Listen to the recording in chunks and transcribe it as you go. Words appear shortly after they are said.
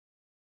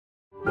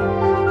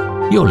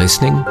You're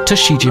listening to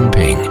Xi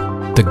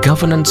Jinping, The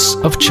Governance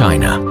of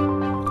China,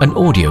 an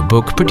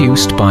audiobook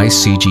produced by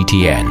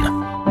CGTN.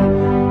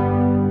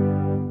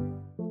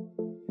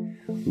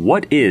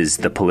 What is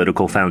the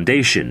political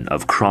foundation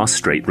of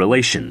cross-strait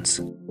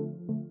relations?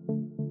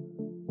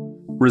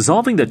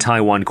 Resolving the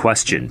Taiwan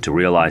question to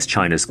realize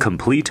China's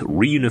complete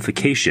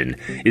reunification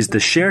is the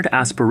shared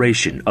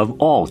aspiration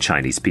of all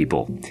Chinese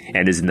people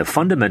and is in the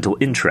fundamental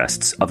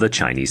interests of the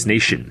Chinese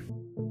nation.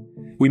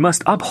 We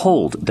must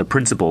uphold the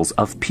principles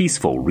of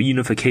peaceful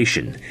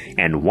reunification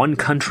and one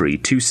country,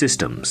 two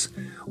systems,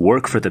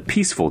 work for the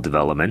peaceful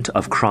development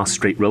of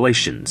cross-strait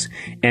relations,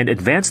 and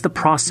advance the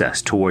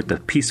process toward the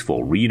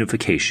peaceful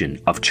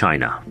reunification of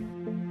China.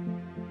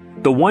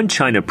 The One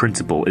China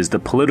principle is the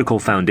political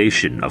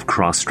foundation of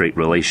cross-strait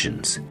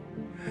relations.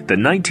 The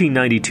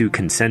 1992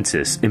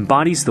 consensus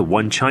embodies the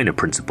One China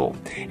principle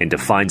and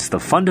defines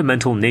the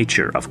fundamental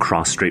nature of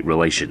cross-strait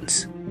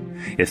relations.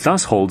 It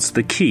thus holds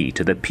the key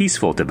to the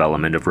peaceful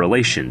development of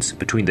relations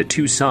between the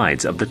two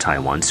sides of the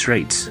Taiwan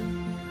Straits.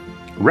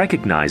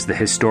 Recognize the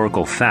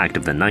historical fact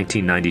of the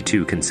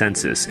 1992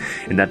 consensus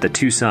in that the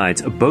two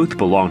sides both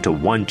belong to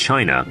one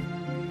China,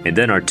 and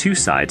then our two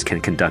sides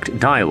can conduct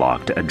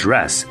dialogue to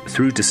address,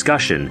 through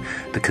discussion,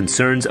 the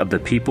concerns of the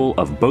people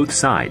of both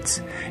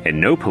sides, and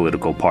no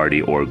political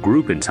party or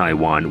group in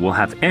Taiwan will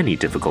have any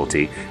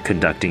difficulty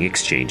conducting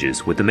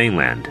exchanges with the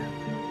mainland.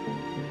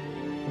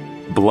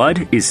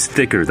 Blood is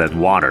thicker than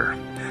water.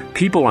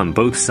 People on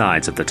both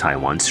sides of the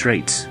Taiwan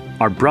Straits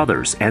are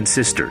brothers and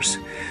sisters.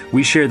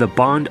 We share the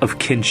bond of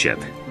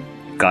kinship.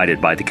 Guided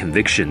by the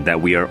conviction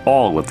that we are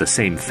all of the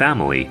same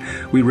family,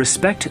 we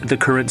respect the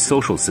current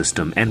social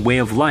system and way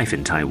of life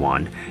in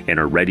Taiwan and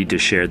are ready to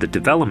share the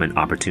development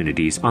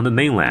opportunities on the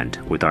mainland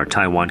with our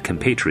Taiwan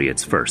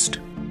compatriots first.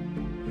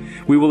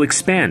 We will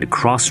expand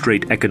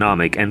cross-strait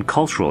economic and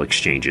cultural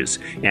exchanges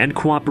and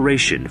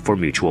cooperation for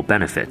mutual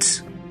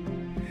benefits.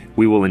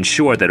 We will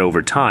ensure that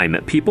over time,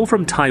 people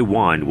from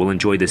Taiwan will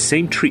enjoy the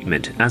same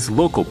treatment as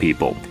local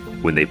people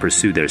when they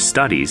pursue their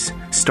studies,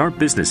 start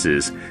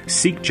businesses,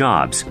 seek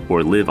jobs,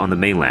 or live on the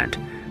mainland,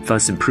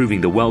 thus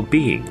improving the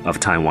well-being of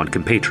Taiwan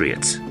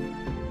compatriots.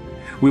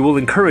 We will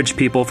encourage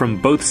people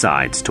from both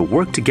sides to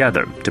work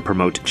together to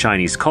promote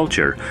Chinese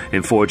culture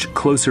and forge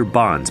closer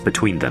bonds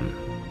between them.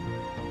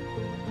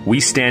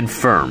 We stand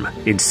firm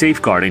in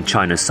safeguarding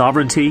China's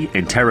sovereignty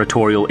and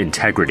territorial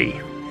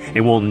integrity,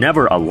 and will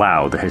never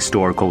allow the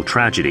historical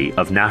tragedy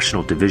of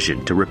national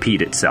division to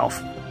repeat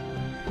itself.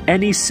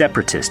 Any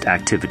separatist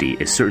activity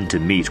is certain to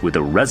meet with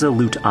a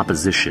resolute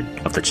opposition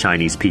of the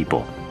Chinese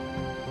people.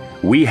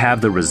 We have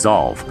the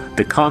resolve,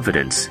 the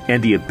confidence,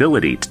 and the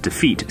ability to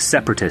defeat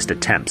separatist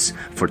attempts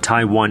for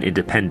Taiwan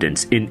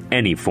independence in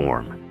any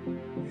form.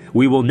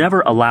 We will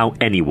never allow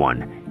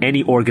anyone,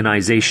 any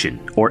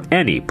organization, or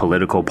any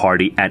political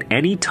party at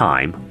any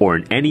time or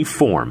in any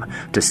form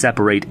to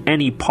separate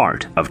any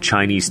part of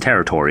Chinese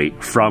territory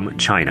from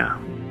China.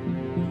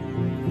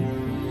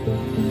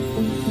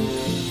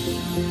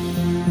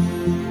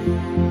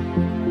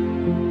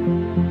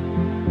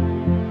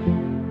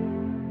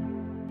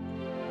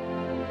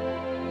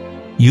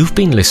 You've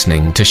been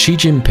listening to Xi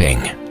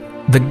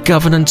Jinping, The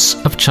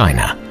Governance of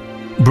China,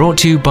 brought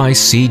to you by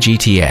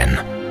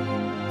CGTN.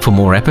 For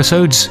more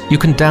episodes, you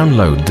can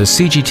download the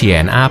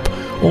CGTN app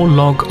or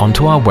log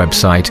onto our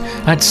website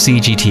at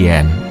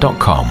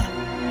cgtn.com.